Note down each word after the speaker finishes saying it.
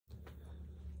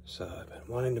So I've been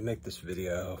wanting to make this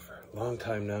video for a long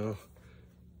time now,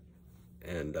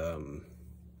 and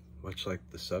much like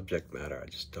the subject matter,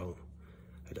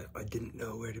 I didn't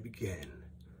know where to begin.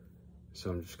 So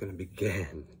I'm just gonna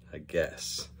begin, I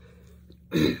guess,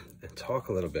 and talk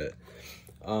a little bit.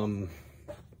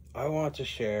 I want to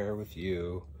share with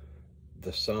you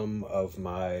the sum of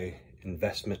my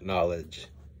investment knowledge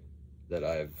that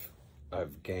I've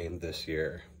gained this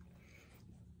year.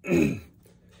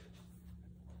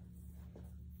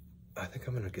 I think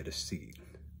I'm gonna get a seat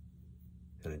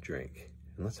and a drink,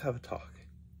 and let's have a talk.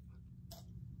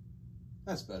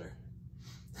 That's better.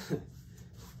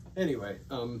 Anyway,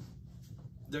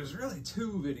 there's really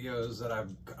two videos that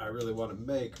I really want to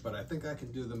make, but I think I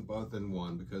can do them both in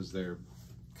one because they're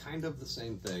kind of the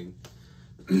same thing.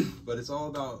 But it's all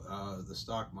about the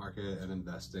stock market and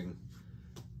investing,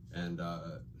 and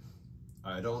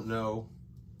I don't know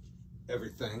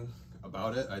everything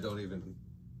about it. I don't even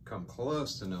come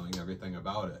close to knowing everything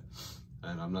about it,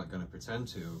 and I'm not going to pretend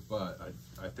to, but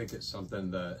I think it's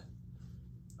something that,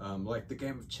 like the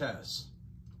game of chess,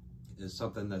 is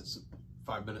something that's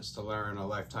 5 minutes to learn, a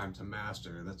lifetime to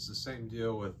master. That's the same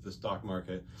deal with the stock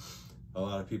market. A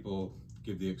lot of people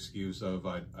give the excuse of,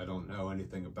 I don't know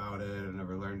anything about it, I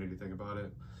never learned anything about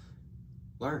it.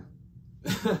 Learn.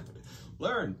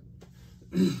 Learn.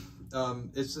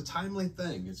 It's a timely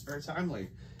thing. It's very timely,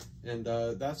 and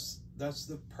that's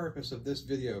the purpose of this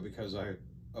video, because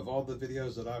of all the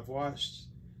videos that I've watched,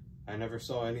 I never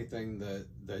saw anything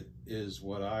that is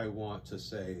what I want to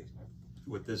say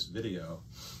with this video.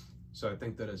 So I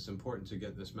think that it's important to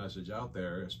get this message out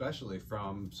there, especially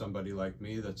from somebody like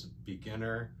me that's a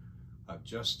beginner. I've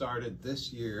just started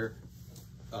this year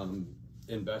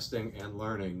investing and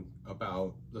learning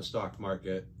about the stock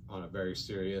market on a very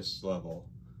serious level,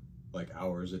 like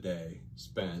hours a day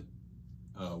spent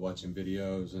watching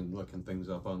videos and looking things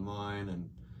up online and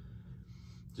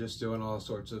just doing all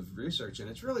sorts of research. And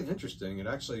it's really interesting. It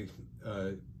actually,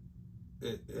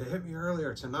 it hit me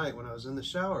earlier tonight when I was in the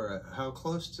shower how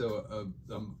close to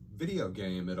a video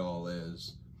game it all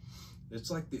is.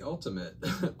 It's like the ultimate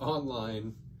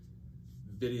online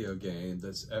video game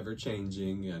that's ever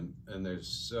changing, and there's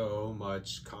so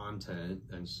much content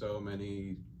and so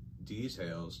many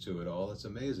details to it all. It's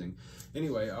amazing.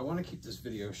 Anyway, I want to keep this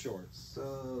video short.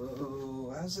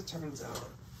 So as it turns out,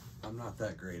 I'm not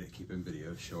that great at keeping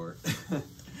videos short.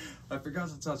 I forgot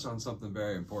to touch on something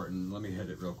very important. Let me hit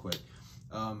it real quick.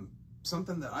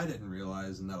 Something that I didn't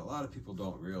realize, and that a lot of people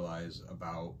don't realize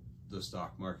about the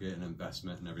stock market and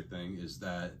investment and everything, is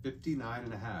that age 59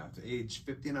 and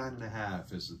a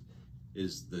half is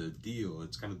the deal.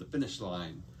 It's kind of the finish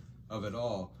line of it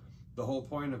all. The whole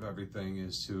point of everything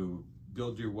is to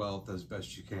build your wealth as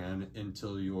best you can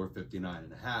until you're 59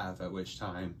 and a half, at which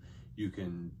time you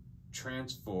can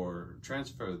transfer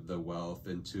the wealth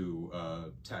into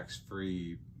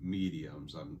tax-free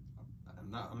mediums. I'm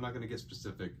not going to get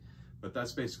specific, but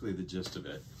that's basically the gist of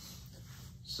it.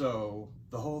 So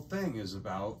the whole thing is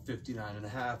about 59 and a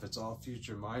half. It's all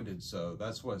future minded. So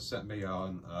that's what set me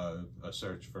on a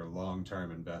search for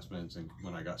long-term investments, and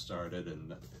when I got started,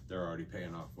 and they're already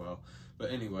paying off well.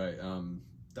 But anyway,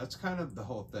 that's kind of the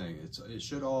whole thing. It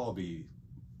should all be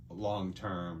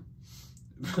long-term.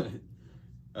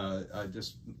 I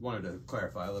just wanted to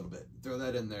clarify a little bit. Throw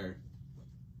that in there.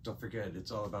 Don't forget,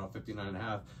 it's all about 59 and a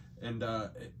half. And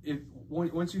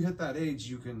once you hit that age,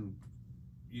 you can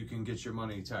get your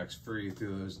money tax-free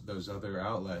through those other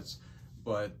outlets.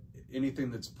 But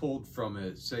anything that's pulled from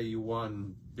it, say you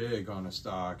won big on a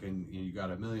stock and you got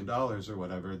 $1 million or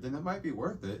whatever, then it might be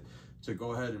worth it to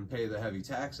go ahead and pay the heavy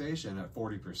taxation at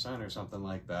 40% or something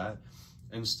like that,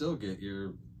 and still get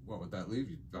your, what would that leave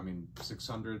you? I mean,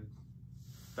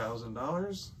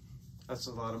 $600,000? That's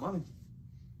a lot of money.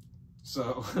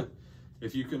 So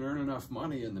if you can earn enough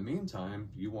money in the meantime,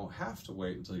 you won't have to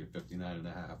wait until you're 59 and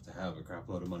a half to have a crap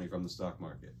load of money from the stock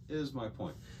market, is my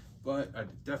point. But I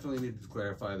definitely needed to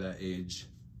clarify that age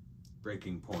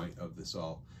breaking point of this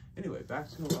all. Anyway, back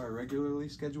to our regularly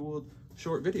scheduled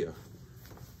short video.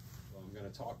 So I'm going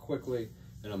to talk quickly,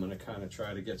 and I'm going to kind of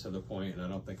try to get to the point, and I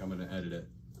don't think I'm going to edit it.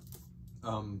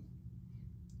 I'm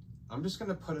just going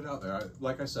to put it out there.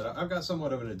 Like I said, I've got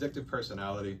somewhat of an addictive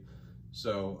personality.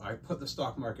 So I put the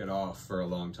stock market off for a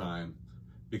long time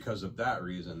because of that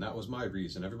reason. That was my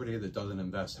reason. Everybody that doesn't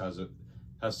invest has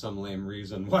some lame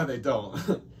reason why they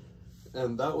don't.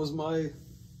 And that was my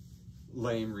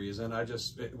lame reason.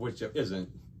 Which isn't,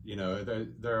 you know,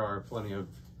 there are plenty of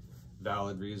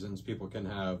valid reasons people can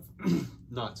have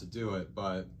not to do it,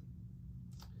 but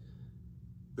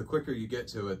the quicker you get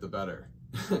to it, the better.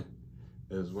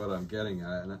 Is what I'm getting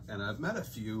at. And I've met a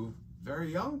few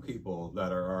very young people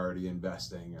that are already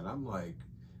investing. And I'm like,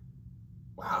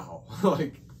 wow,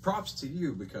 like props to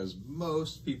you, because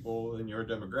most people in your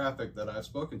demographic that I've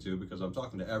spoken to, because I'm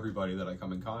talking to everybody that I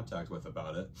come in contact with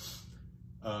about it,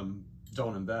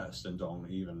 don't invest and don't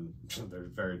even, they're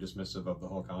very dismissive of the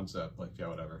whole concept, like, yeah,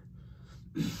 whatever.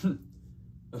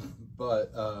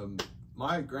 But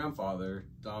my grandfather,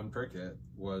 Don Prickett,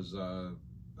 was a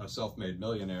self-made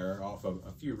millionaire off of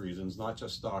a few reasons, not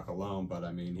just stock alone, but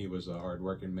I mean, he was a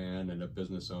hardworking man and a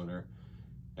business owner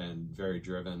and very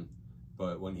driven.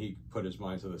 But when he put his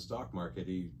mind to the stock market,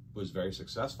 he was very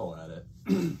successful at it.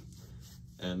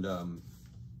 And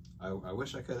I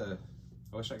wish I could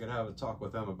have a talk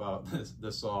with him about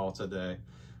this all today.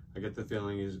 I get the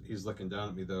feeling he's looking down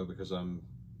at me though, because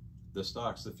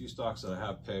the few stocks that I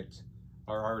have picked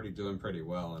are already doing pretty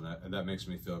well, and that makes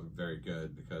me feel very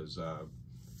good, because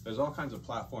there's all kinds of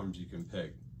platforms you can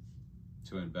pick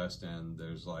to invest in.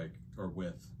 There's like, or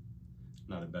with,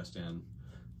 not invest in.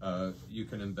 You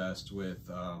can invest with,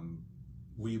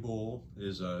 Webull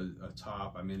is a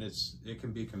top. I mean, it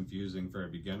can be confusing for a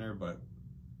beginner, but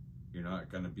you're not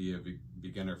going to be a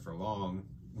beginner for long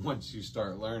once you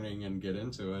start learning and get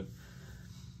into it.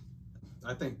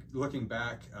 I think looking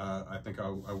back, I think I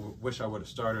wish I would have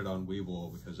started on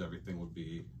Webull, because everything would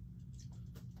be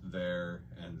there,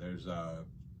 and there's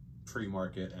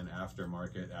pre-market and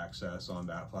aftermarket access on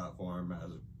that platform,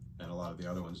 and a lot of the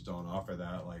other ones don't offer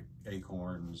that. Like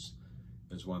Acorns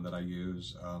is one that I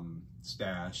use.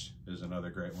 Stash is another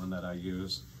great one that I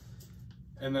use.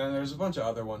 And then there's a bunch of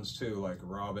other ones too, like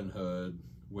Robinhood,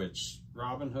 which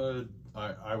Robinhood,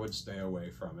 I would stay away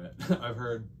from it. I've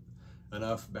heard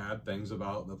enough bad things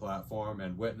about the platform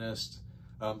and witnessed.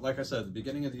 Like I said, at the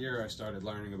beginning of the year, I started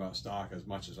learning about stock as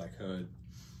much as I could.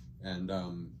 And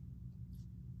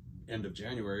end of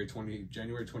January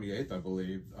 28th, I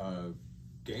believe,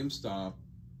 GameStop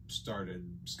started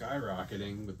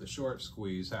skyrocketing with the short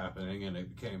squeeze happening, and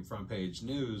it became front page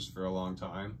news for a long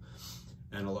time.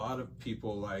 And a lot of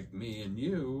people like me and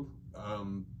you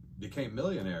became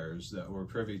millionaires that were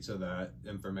privy to that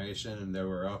information, and they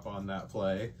were up on that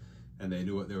play, and they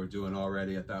knew what they were doing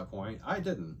already at that point. I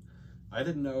didn't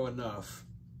know enough,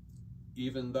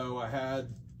 even though I had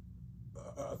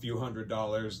a few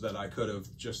 $100s that I could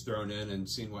have just thrown in and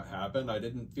seen what happened. I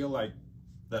didn't feel like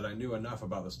that I knew enough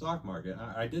about the stock market.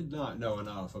 I did not know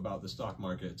enough about the stock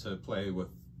market to play with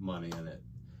money in it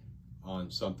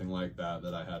on something like that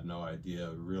I had no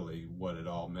idea really what it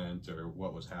all meant or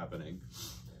what was happening.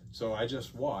 So I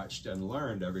just watched and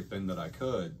learned everything that I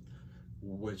could,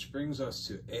 which brings us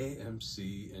to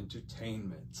AMC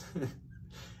Entertainment.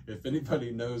 If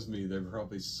anybody knows me, they're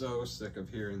probably so sick of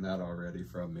hearing that already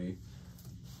from me.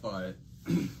 But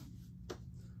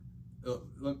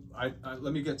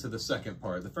let me get to the second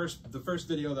part. The first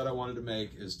video that I wanted to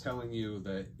make is telling you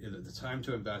that the time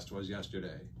to invest was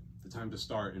yesterday. The time to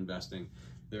start investing.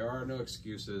 There are no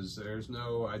excuses. There's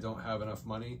no, I don't have enough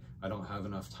money. I don't have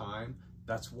enough time.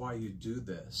 That's why you do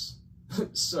this.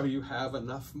 So you have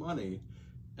enough money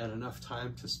and enough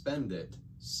time to spend it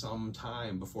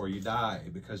sometime before you die.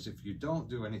 Because if you don't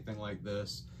do anything like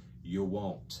this, you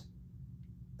won't.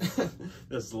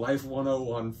 That's life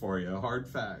 101 for you, hard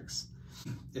facts.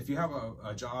 If you have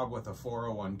a job with a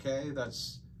 401k,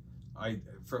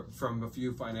 from a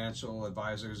few financial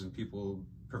advisors and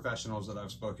professionals that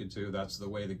I've spoken to, that's the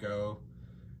way to go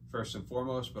first and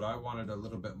foremost. But I wanted a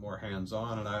little bit more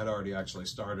hands-on, and I had already actually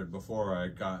started before I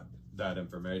got that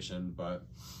information, but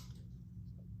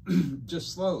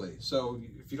just slowly. So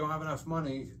if you don't have enough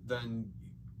money, then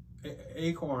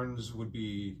Acorns would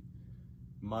be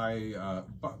my,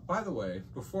 by the way,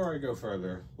 before I go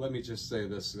further, let me just say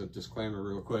this disclaimer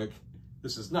real quick.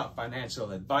 This is not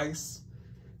financial advice.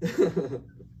 To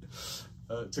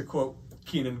quote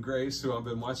Keenan Grace, who I've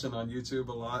been watching on YouTube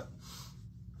a lot,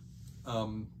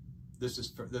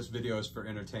 this video is for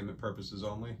entertainment purposes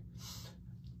only.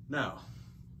 Now,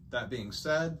 that being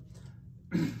said,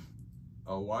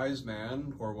 a wise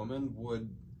man or woman would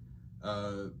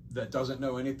that doesn't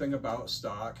know anything about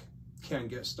stock can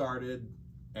get started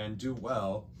and do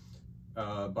well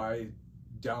by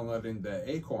downloading the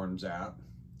Acorns app,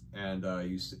 and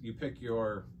you pick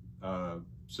your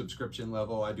subscription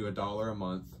level. I do $1 a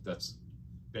month. That's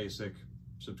basic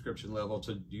subscription level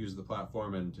to use the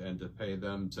platform and to pay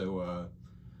them to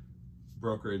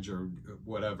brokerage or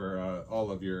whatever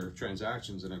all of your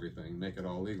transactions and everything, make it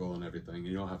all legal and everything.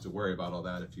 You don't have to worry about all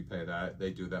that if you pay that.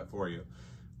 They do that for you,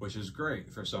 which is great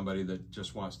for somebody that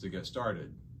just wants to get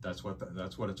started. That's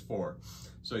what it's for.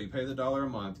 So you pay the $1 a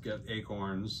month, get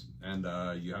Acorns, and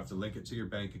you have to link it to your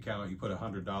bank account. You put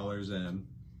 $100 in,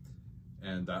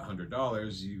 and that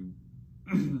 $100 you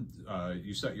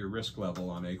you set your risk level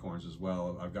on Acorns as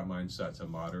well. I've got mine set to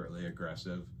moderately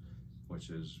aggressive, which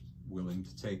is willing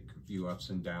to take a few ups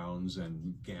and downs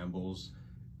and gambles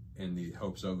in the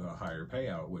hopes of a higher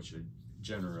payout, which it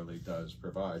generally does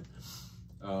provide.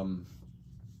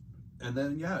 And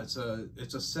then, yeah, it's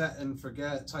a set and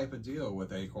forget type of deal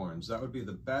with Acorns. That would be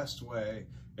the best way.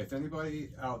 If anybody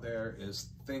out there is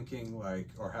thinking like,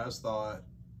 or has thought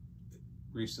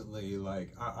recently,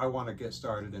 like, I want to get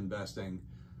started investing,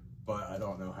 but I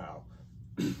don't know how.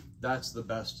 That's the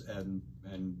best and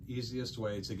easiest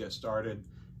way to get started.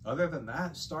 Other than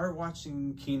that, start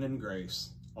watching Keenan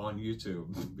Grace on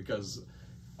YouTube, because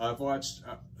I've watched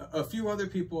a few other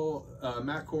people.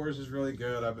 Matt Kors is really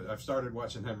good. I've started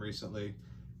watching him recently,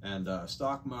 and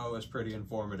Stock Mo is pretty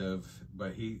informative,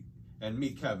 but and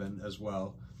Meet Kevin as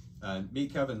well.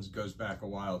 Meet Kevin goes back a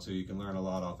while too. You can learn a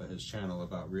lot off of his channel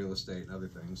about real estate and other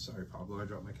things. Sorry, Pablo, I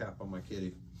dropped my cap on my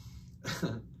kitty.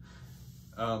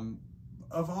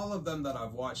 Of all of them that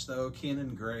I've watched though,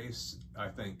 Keenan Grace, I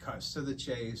think, cuts to the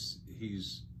chase.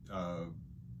 He's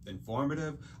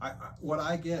informative. What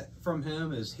I get from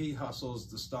him is he hustles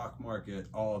the stock market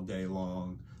all day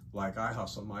long, like I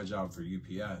hustle my job for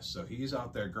UPS. So he's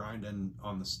out there grinding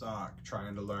on the stock,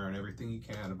 trying to learn everything he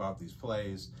can about these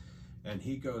plays, and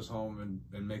he goes home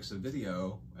and makes a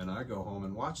video, and I go home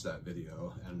and watch that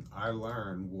video, and I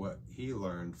learn what he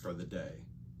learned for the day.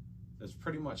 That's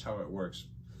pretty much how it works.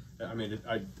 I mean,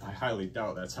 I highly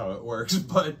doubt that's how it works,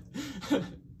 but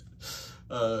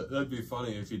that'd be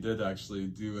funny if he did actually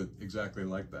do it exactly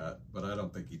like that, but I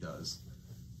don't think he does.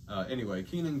 Anyway,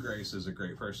 Keenan Grace is a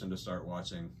great person to start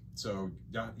watching. So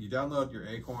you download your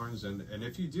Acorns, and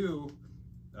if you do,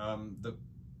 the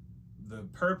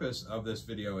purpose of this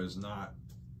video is not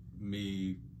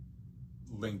me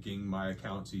linking my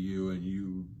account to you and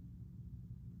you.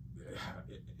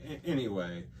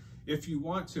 Anyway, if you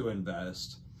want to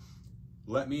invest,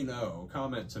 let me know,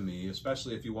 comment to me,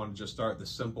 especially if you want to just start the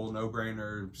simple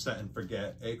no-brainer set and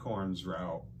forget Acorns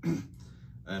route.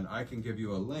 And I can give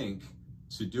you a link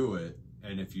to do it.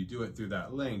 And if you do it through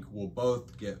that link, we'll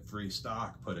both get free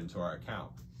stock put into our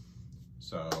account.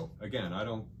 So again, I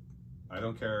don't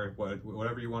care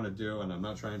whatever you want to do, and I'm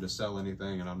not trying to sell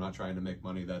anything, and I'm not trying to make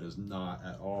money. That is not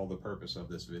at all the purpose of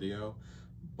this video.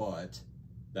 But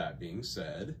that being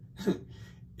said,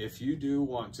 if you do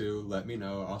want to, let me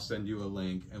know. I'll send you a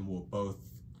link, and we'll both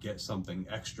get something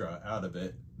extra out of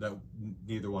it that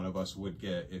neither one of us would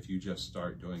get if you just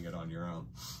start doing it on your own.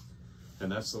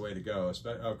 And that's the way to go,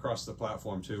 across the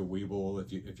platform too. Webull,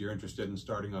 if you're interested in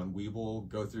starting on Webull,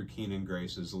 go through Keenan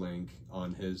Grace's link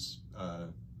on his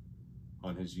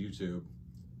YouTube,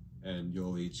 and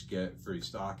you'll each get free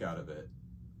stock out of it.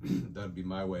 That'd be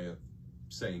my way of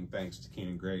saying thanks to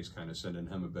Keenan Grace, kind of sending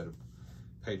him a bit of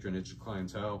patronage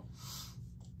clientele.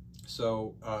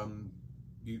 So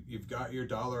you've got your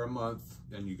 $1 a month,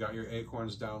 and you got your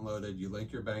Acorns downloaded. You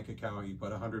link your bank account, you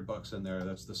put $100 in there.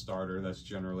 That's the starter. That's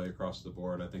generally across the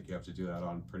board. I think you have to do that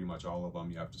on pretty much all of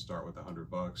them. You have to start with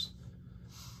 $100,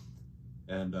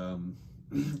 and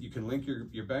you can link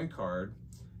your bank card.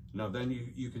 Now then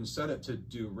you can set it to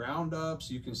do roundups.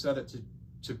 You can set it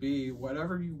to be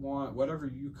whatever you want, whatever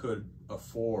you could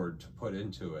afford to put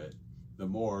into it. The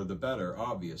more, the better,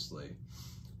 obviously.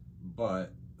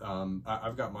 But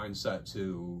I've got mine set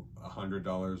to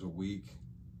 $100 a week,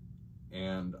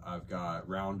 and I've got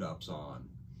roundups on.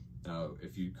 Now,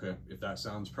 if that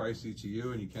sounds pricey to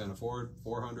you and you can't afford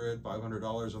 $400,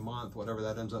 $500 a month, whatever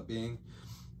that ends up being,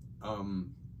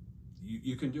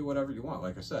 you can do whatever you want.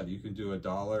 Like I said, you can do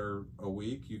 $1 a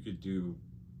week. You could do,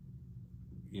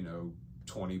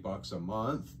 $20 a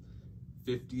month,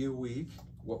 $50 a week,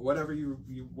 whatever you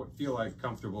feel like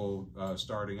comfortable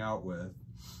starting out with.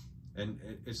 And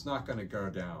it's not going to go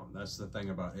down. That's the thing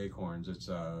about Acorns. It's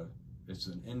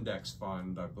an index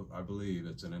fund. I believe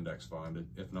it's an index fund.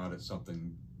 If not, it's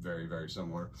something very, very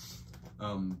similar.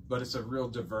 But it's a real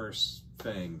diverse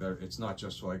thing. It's not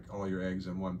just like all your eggs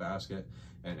in one basket,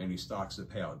 and any stocks that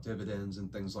pay out dividends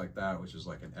and things like that, which is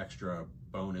like an extra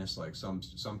bonus. Like some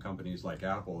companies, like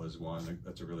Apple is one.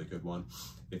 That's a really good one.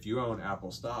 If you own Apple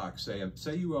stock, say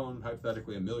you own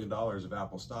hypothetically $1 million of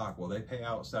Apple stock, well, they pay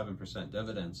out 7%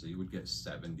 dividends, so you would get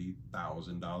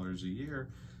 $70,000 a year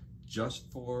just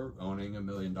for owning $1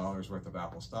 million worth of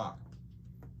Apple stock.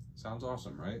 Sounds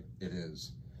awesome, right? It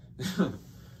is.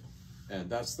 And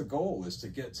that's the goal, is to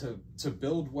get to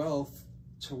build wealth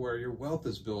to where your wealth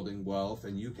is building wealth,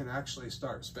 and you can actually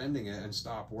start spending it and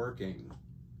stop working.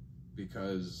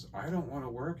 Because I don't want to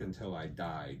work until I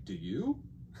die. Do you?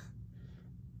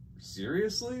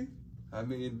 Seriously? I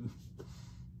mean,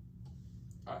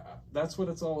 that's what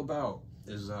it's all about,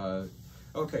 is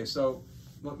Okay, so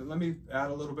let me add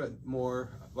a little bit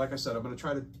more. Like I said, I'm going to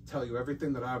try to tell you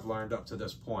everything that I've learned up to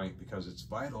this point, because it's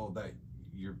vital that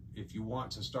if you want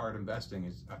to start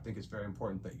investing, I think it's very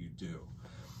important that you do.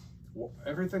 Well,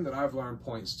 everything that I've learned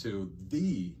points to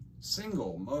the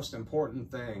single most important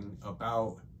thing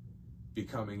about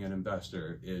becoming an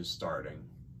investor is starting.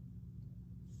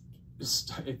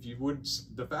 If you would,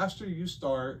 the faster you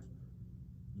start,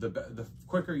 the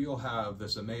quicker you'll have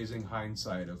this amazing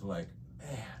hindsight of like,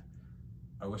 man,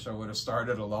 I wish I would have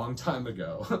started a long time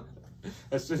ago.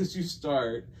 As soon as you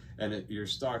start and your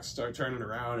stocks start turning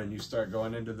around and you start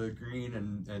going into the green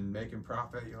and making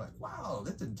profit, you're like, wow,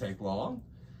 that didn't take long.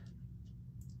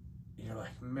 You're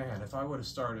like, man, if I would have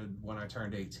started when I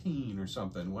turned 18 or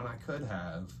something, when I could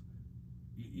have,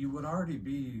 you would already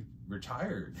be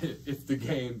retired.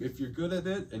 If you're good at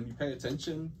it and you pay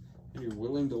attention and you're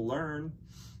willing to learn,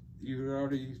 you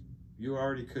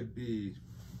already could be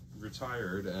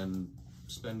retired and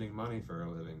spending money for a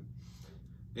living.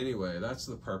 Anyway, that's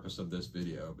the purpose of this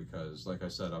video, because like I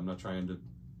said, I'm not trying to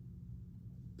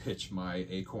pitch my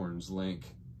Acorns link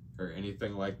or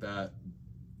anything like that.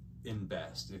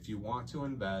 Invest. If you want to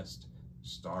invest,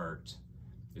 start.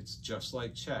 It's just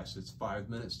like chess. It's 5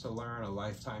 minutes to learn, a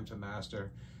lifetime to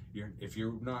master. If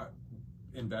you're not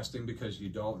investing because you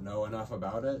don't know enough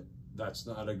about it, that's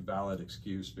not a valid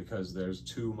excuse, because there's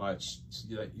too much,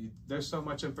 there's so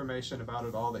much information about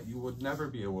it all that you would never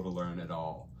be able to learn it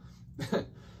all.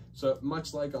 So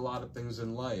much like a lot of things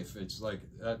in life, it's like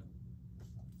that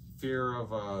fear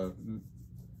of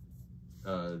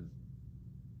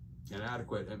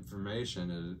inadequate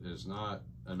information is not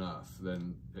enough.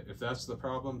 Then if that's the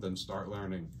problem, then start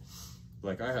learning.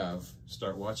 Like I have,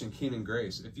 start watching Keenan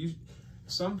Grace.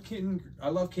 I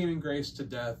love Keenan Grace to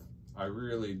death. I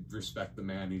really respect the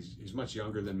man. He's much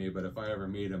younger than me, but if I ever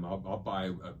meet him, I'll buy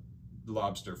a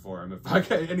lobster for him if I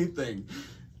get anything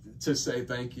to say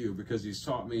thank you, because he's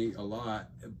taught me a lot.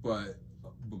 But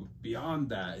beyond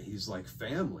that, he's like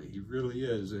family. He really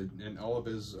is. And all of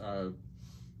his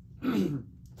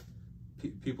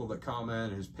people that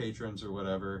comment, his patrons or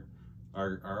whatever,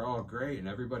 are all great, and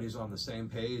everybody's on the same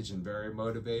page and very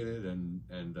motivated and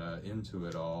into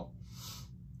it all.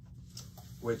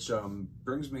 Which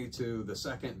brings me to the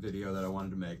second video that I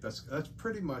wanted to make. That's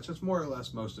more or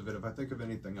less most of it. If I think of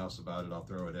anything else about it, I'll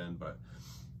throw it in, but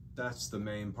that's the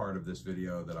main part of this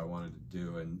video that I wanted to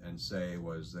do and say,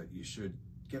 was that you should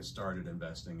get started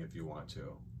investing if you want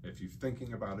to. If you're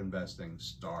thinking about investing,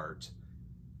 start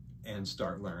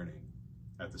learning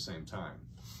at the same time.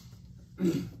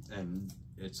 And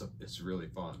it's really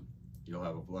fun. You'll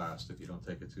have a blast if you don't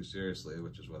take it too seriously,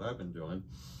 which is what I've been doing,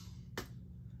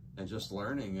 and just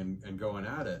learning and going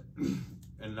at it.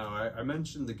 And now I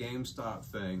mentioned the GameStop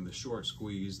thing, the short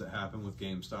squeeze that happened with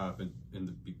GameStop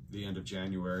in the end of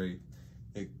January.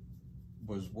 It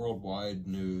was worldwide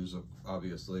news,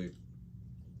 obviously.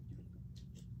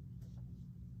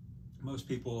 Most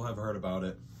people have heard about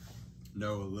it,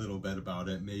 know a little bit about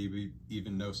it, maybe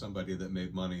even know somebody that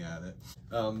made money at it.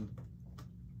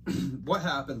 What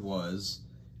happened was,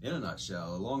 in a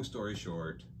nutshell, a long story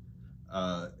short,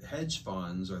 hedge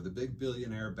funds, or the big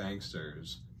billionaire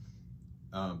banksters,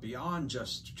 beyond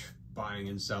just buying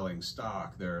and selling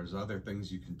stock, there's other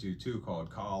things you can do too, called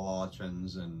call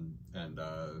options, and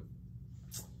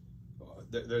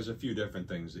there's a few different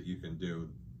things that you can do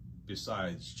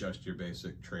besides just your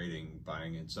basic trading,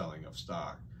 buying and selling of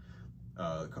stock.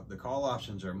 The call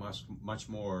options are much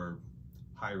more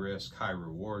high risk, high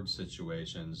reward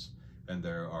situations, and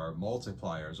there are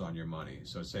multipliers on your money.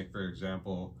 So take, for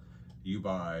example, you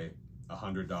buy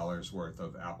 $100 worth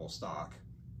of Apple stock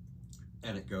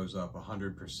and it goes up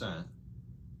 100%,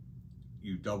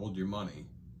 you doubled your money.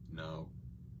 Now,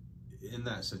 in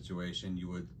that situation, you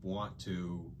would want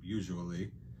to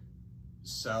usually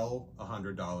sell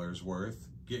 $100 worth,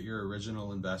 get your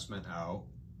original investment out,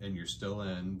 and you're still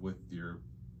in with your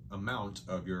amount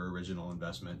of your original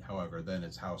investment. However, then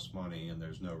it's house money and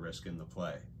there's no risk in the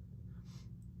play.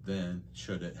 Then,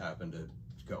 should it happen to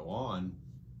go on,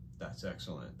 that's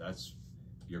excellent. That's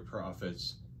your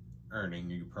profits earning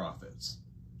you profits.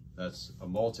 That's a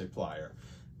multiplier.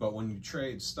 But when you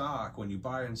trade stock, when you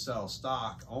buy and sell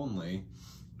stock only,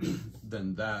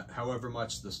 then that, however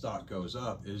much the stock goes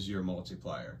up, is your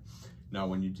multiplier. Now,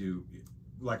 when you do,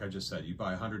 like I just said, you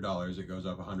buy $100, it goes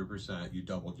up 100%, you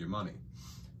doubled your money.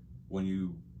 When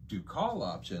you do call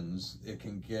options, it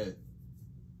can get,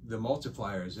 the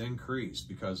multipliers increase,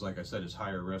 because like I said, it's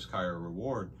higher risk, higher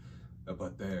reward,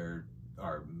 but there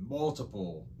are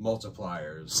multiple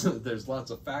multipliers. There's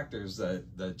lots of factors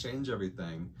that change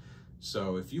everything.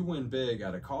 So if you win big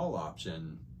at a call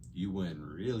option, you win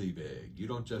really big. You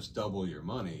don't just double your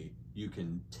money, you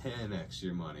can 10x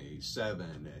your money,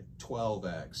 7,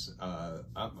 12x.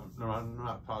 I'm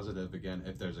not positive again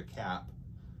if there's a cap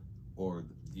or,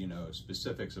 you know,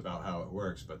 specifics about how it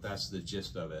works, but that's the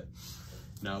gist of it.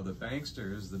 Now the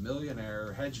banksters, the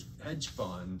millionaire hedge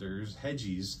funders,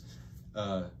 hedgies,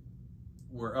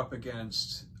 were up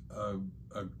against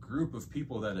a group of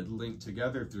people that had linked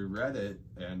together through Reddit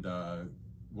and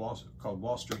called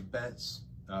Wall Street Bets.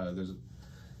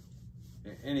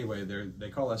 Anyway, they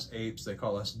call us apes, they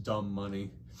call us dumb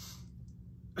money,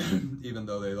 even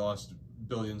though they lost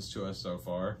billions to us so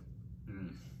far.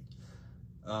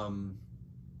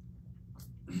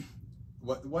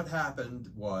 What happened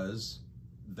was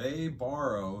they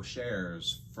borrow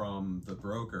shares from the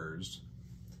brokers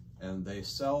and they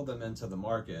sell them into the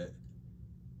market.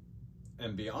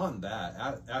 And beyond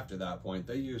that, after that point,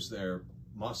 they use their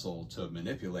muscle to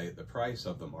manipulate the price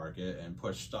of the market and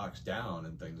push stocks down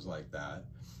and things like that,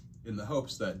 in the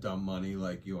hopes that dumb money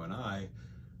like you and I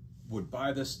would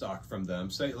buy this stock from them.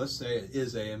 Let's say it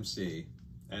is AMC,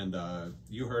 and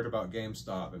you heard about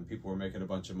GameStop and people were making a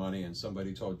bunch of money, and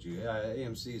somebody told you, yeah,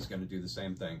 AMC is going to do the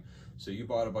same thing. So you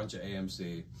bought a bunch of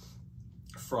AMC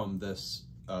from this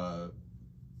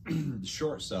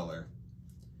short seller.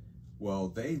 Well,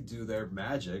 they do their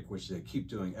magic, which they keep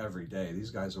doing every day. These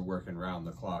guys are working around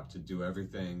the clock to do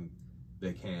everything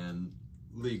they can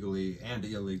legally and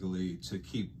illegally to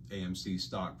keep AMC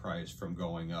stock price from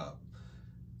going up,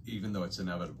 even though it's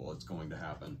inevitable, it's going to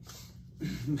happen.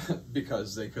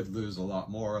 Because they could lose a lot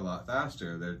more, a lot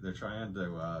faster. They're trying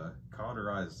to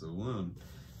cauterize the wound,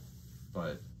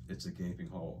 but it's a gaping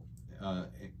hole.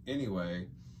 Anyway,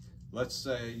 let's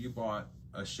say you bought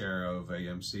a share of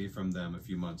AMC from them a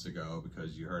few months ago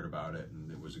because you heard about it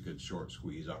and it was a good short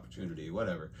squeeze opportunity,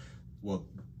 whatever. Well,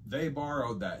 they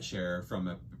borrowed that share from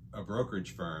a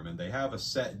brokerage firm, and they have a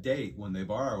set date when they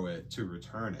borrow it to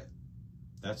return it.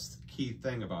 That's the key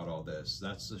thing about all this.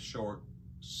 That's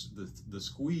the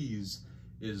squeeze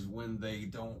is when they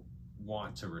don't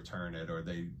want to return it, or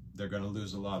they're going to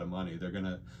lose a lot of money. They're going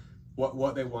to,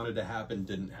 what they wanted to happen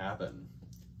didn't happen.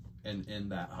 And in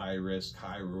that high risk,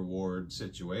 high reward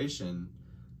situation,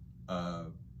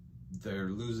 they're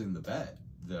losing the bet.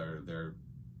 Their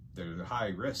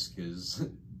high risk is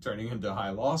turning into high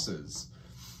losses,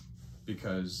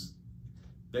 because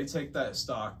they take that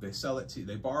stock, they sell it to,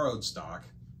 they borrowed stock,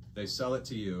 they sell it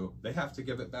to you, they have to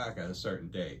give it back at a certain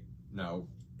date. Now,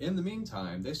 in the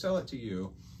meantime, they sell it to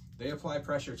you, they apply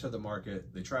pressure to the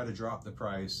market, they try to drop the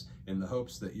price in the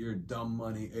hopes that you're dumb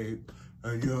money ape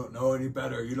and you don't know any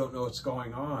better, you don't know what's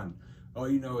going on. All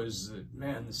you know is that,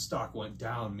 man, the stock went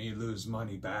down, me lose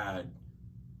money bad,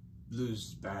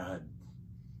 lose bad,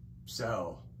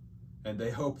 sell. And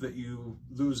they hope that you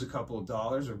lose a couple of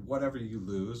dollars or whatever you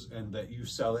lose, and that you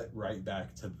sell it right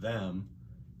back to them.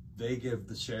 They give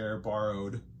the share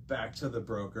borrowed back to the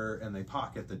broker and they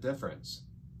pocket the difference.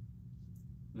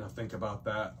 Now think about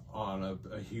that on a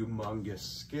humongous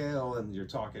scale, and you're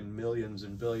talking millions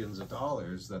and billions of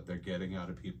dollars that they're getting out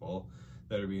of people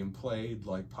that are being played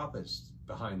like puppets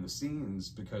behind the scenes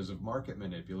because of market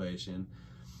manipulation.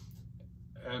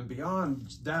 And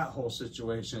beyond that whole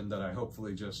situation that I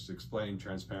hopefully just explained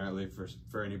transparently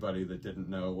for anybody that didn't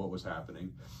know what was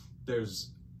happening,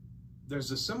 there's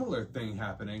a similar thing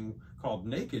happening called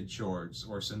naked shorts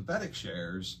or synthetic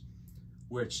shares,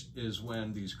 which is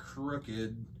when these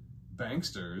crooked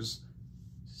banksters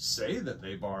say that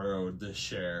they borrowed this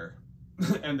share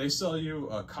and they sell you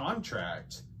a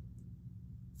contract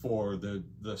for the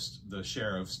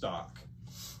share of stock.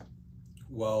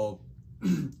 Well,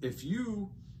 if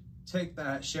you take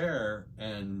that share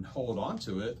and hold on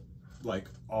to it, like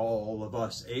all of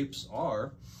us apes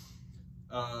are,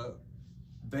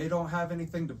 they don't have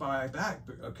anything to buy back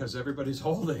because everybody's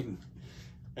holding.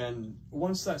 And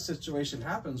once that situation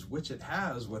happens, which it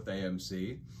has with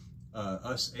AMC,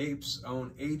 us apes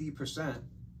own 80%,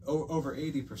 over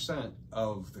 80%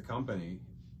 of the company,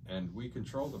 and we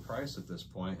control the price at this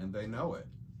point, and they know it.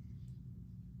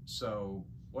 So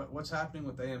what's happening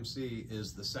with AMC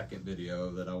is the second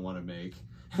video that I want to make.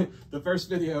 The first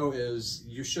video is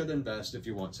you should invest if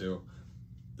you want to.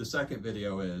 The second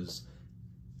video is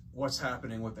what's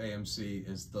happening with AMC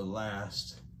is the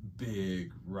last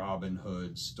big Robin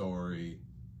Hood story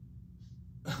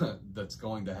that's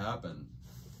going to happen,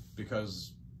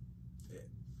 because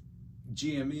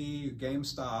GME,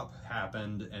 GameStop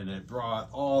happened and it brought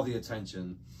all the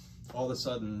attention. All of a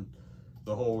sudden,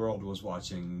 the whole world was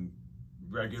watching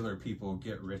regular people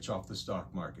get rich off the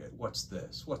stock market. What's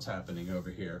this? What's happening over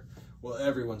here? Well,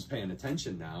 everyone's paying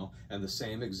attention now, and the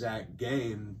same exact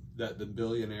game that the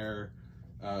billionaire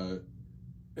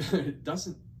It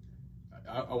doesn't,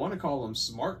 I want to call them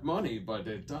smart money, but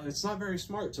it's not very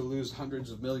smart to lose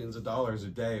hundreds of millions of dollars a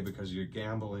day because you're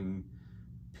gambling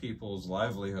people's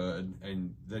livelihood,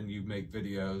 and then you make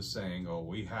videos saying, oh,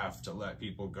 we have to let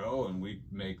people go and we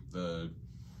make the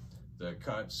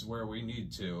cuts where we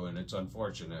need to, and it's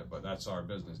unfortunate, but that's our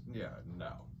business. Yeah,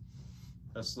 no,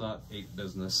 that's not ape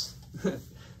business.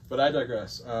 But I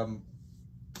digress.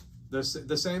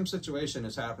 The same situation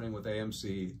is happening with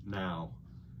AMC now,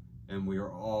 and we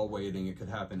are all waiting. It could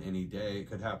happen any day. It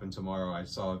could happen tomorrow. I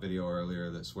saw a video earlier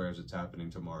that swears it's happening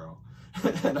tomorrow.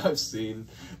 And I've seen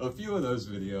a few of those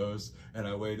videos, and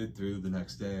I waited through the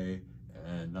next day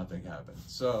and nothing happened.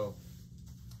 So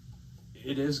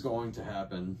it is going to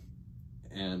happen.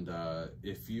 And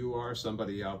if you are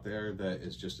somebody out there that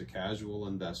is just a casual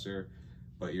investor,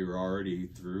 but you're already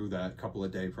through that couple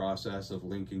of day process of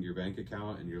linking your bank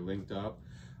account and you're linked up,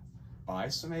 buy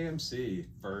some AMC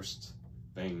first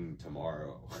thing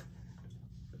tomorrow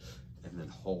and then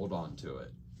hold on to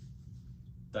it.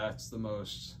 That's the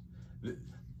most,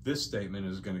 this statement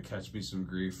is going to catch me some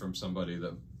grief from somebody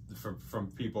that, from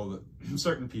people that,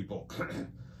 certain people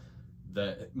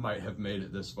that might have made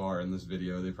it this far in this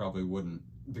video. They probably wouldn't,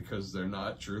 because they're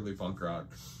not truly punk rock.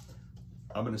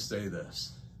 I'm going to say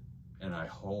this, and I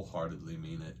wholeheartedly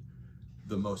mean it.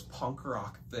 The most punk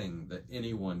rock thing that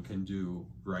anyone can do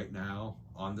right now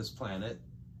on this planet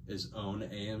is own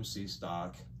AMC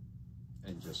stock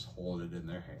and just hold it in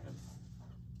their hand.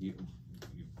 You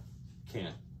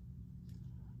can't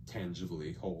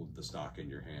tangibly hold the stock in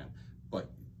your hand, but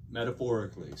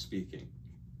metaphorically speaking,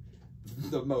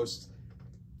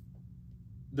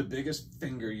 the biggest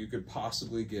finger you could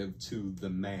possibly give to the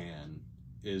man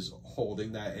is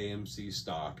holding that AMC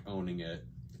stock, owning it,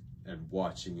 and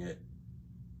watching it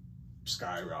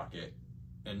skyrocket,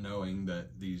 and knowing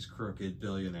that these crooked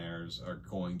billionaires are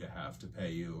going to have to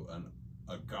pay you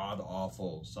a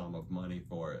god-awful sum of money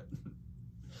for it.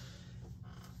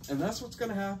 And that's what's going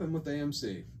to happen with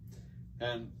AMC.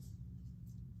 And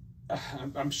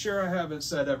I'm sure I haven't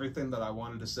said everything that I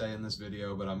wanted to say in this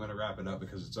video, but I'm going to wrap it up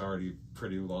because it's already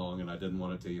pretty long and I didn't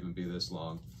want it to even be this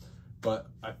long. But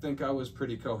I think I was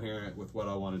pretty coherent with what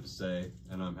I wanted to say,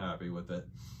 and I'm happy with it.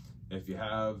 If you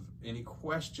have any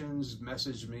questions,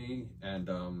 message me, and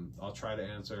I'll try to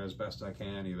answer as best I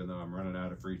can, even though I'm running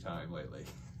out of free time lately.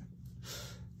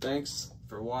 Thanks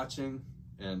for watching,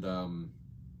 and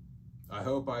I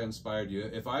hope I inspired you.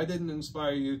 If I didn't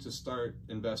inspire you to start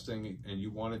investing and you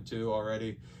wanted to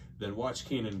already, then watch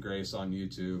Kenan Grace on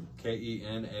YouTube,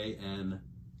 Kenan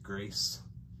Grace.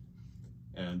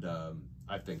 And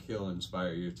I think he'll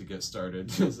inspire you to get started,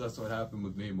 because that's what happened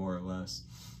with me, more or less.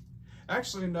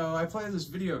 Actually, no, I play this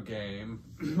video game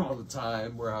all the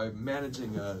time where I'm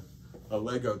managing a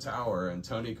Lego tower, and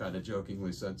Tony kind of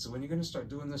jokingly said, so when are you going to start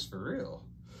doing this for real?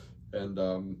 And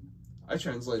I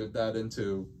translated that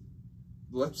into,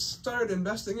 let's start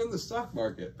investing in the stock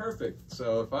market. Perfect.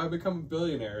 So if I become a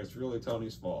billionaire, it's really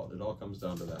Tony's fault. It all comes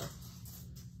down to that.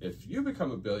 If you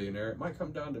become a billionaire, it might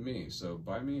come down to me. So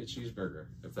buy me a cheeseburger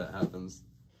if that happens.